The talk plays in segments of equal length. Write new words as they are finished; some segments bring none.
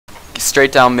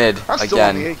straight down mid I'm still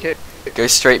on again. the AK. Go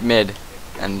straight mid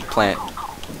and plant.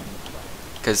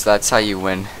 Because that's how you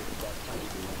win.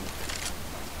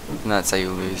 And that's how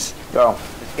you lose. Go.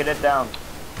 Just get it down.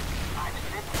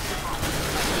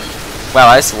 Wow,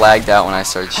 I just lagged out when I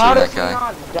started shooting that guy.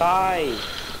 How does he not die?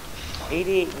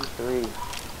 88 and 3.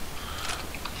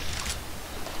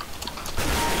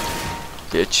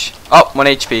 Bitch. Oh, 1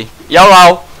 HP.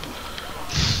 YOLO!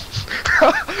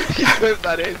 He whipped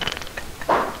that in.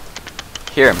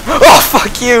 Hear him. Oh,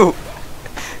 fuck you!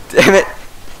 Damn it.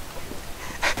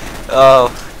 Oh,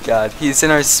 God. He's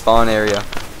in our spawn area.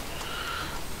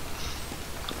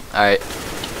 Alright.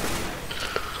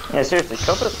 Yeah, seriously,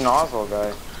 kill this nozzle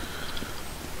guy.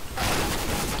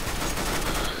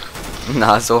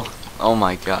 Nozzle. Oh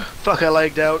my god. Fuck, I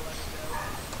lagged out.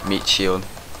 Meat shield.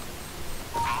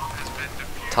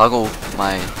 Toggle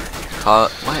my...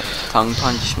 what? Tongue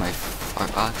punch my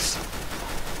fart box?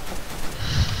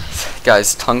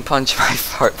 Guys, tongue punch my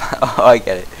fart box. Oh, I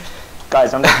get it.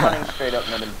 Guys, I'm just running straight up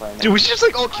mid and playing. Dude, we should just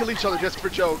like all kill each other just for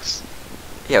jokes.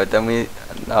 Yeah, but then we...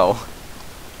 no.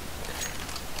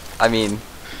 I mean...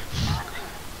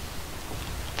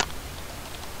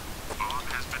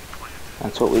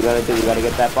 That's what we gotta do. We gotta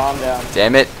get that bomb down.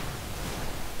 Damn it.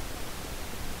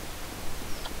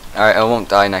 Alright, I won't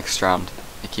die next round.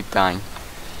 I keep dying.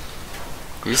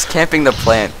 You're just camping the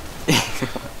plant.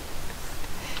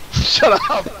 Shut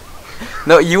up.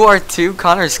 No, you are too.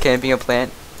 Connor's camping a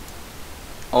plant.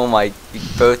 Oh my, you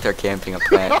both are camping a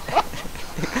plant.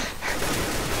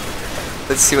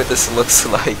 Let's see what this looks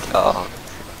like. Oh.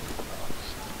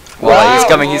 Well, Wow, he's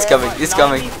coming, he's coming, he's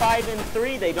coming. 95 and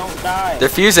 3, they don't die. They're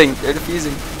fusing, they're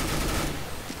defusing.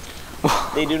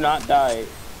 They do not die.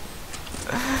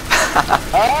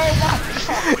 Oh my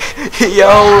god!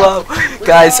 YOLO!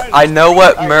 Guys, I know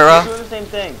what Mura... Doing the same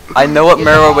thing. I know what Get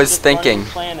Mura off was this thinking.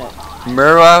 running planet.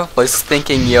 Mura was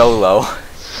thinking YOLO. Yeah,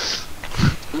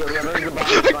 there's a bomb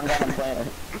to run down the planet.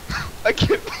 I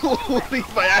can't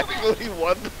believe I actually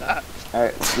won that.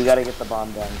 Alright, we gotta get the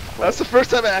bomb down. Quick. That's the first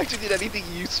time I actually did anything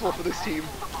useful for this team.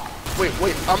 Wait,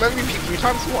 I'm MVP 3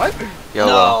 times what?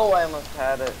 YOLO. No, I almost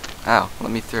had it. Ow,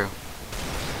 let me through.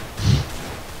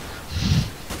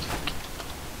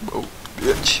 Whoa,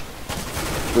 bitch.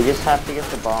 We just have to get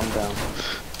the bomb down.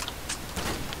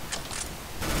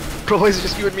 Pro boys, it's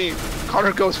just you and me.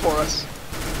 Connor goes for us.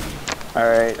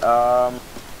 Alright,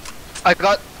 I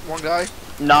got one guy.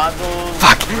 nozzle.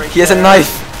 Fuck, right he has a there.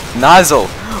 knife. Nozzle.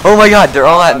 Oh my god, they're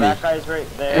all at me. That guy's right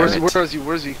there. Where is Damn it. he?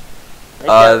 Where is he? Right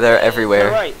there. They're everywhere. To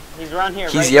the right. He's around here.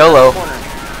 He's right YOLO. in the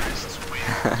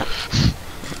corner.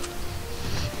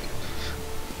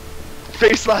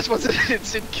 Face slash was an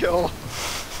instant kill.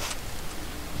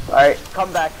 Alright,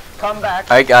 come back. Come back.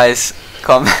 Alright guys,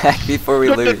 come back before we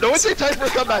lose. No one say time for a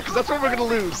comeback, because that's where we're gonna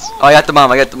lose. Oh, I got the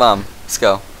bomb, I got the bomb. Let's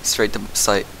go. Straight to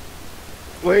site.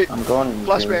 Wait, I'm going.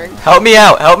 flashbang. Help me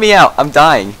out, I'm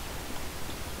dying.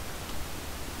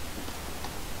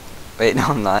 Wait, no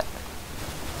I'm not.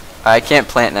 I can't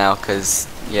plant now, cause,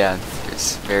 yeah,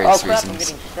 there's various Oh crap, I'm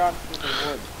reasons. getting shot through the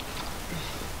wood.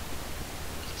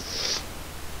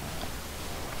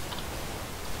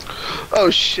 Oh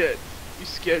shit, you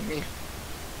scared me.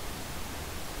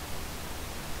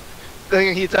 I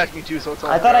think he attacked me too, so it's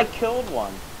all I thought I right. killed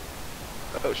one.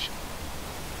 Oh shit.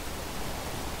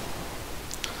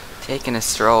 Taking a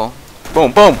stroll.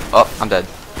 Boom, boom! Oh, I'm dead.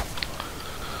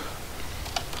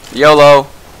 YOLO!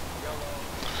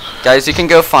 Guys, you can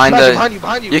go find Behind you, the...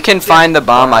 behind you. You can Yeah. find the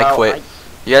bomb, I Wow, quit.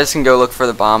 You guys can go look for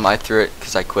the bomb, I threw it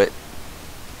because I quit.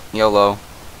 YOLO.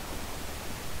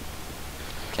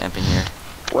 Camping here.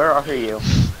 Where are you?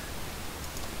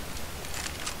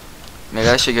 Maybe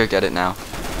I should go get it now.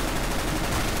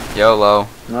 YOLO.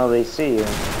 No, they see you.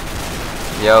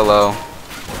 YOLO.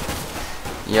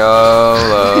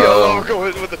 YOLO. Yo, we're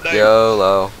going with the knife.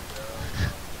 YOLO.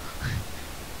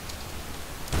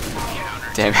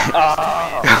 Damn it.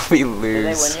 Oh. We Did they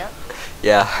lose. win yet?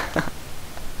 Yeah.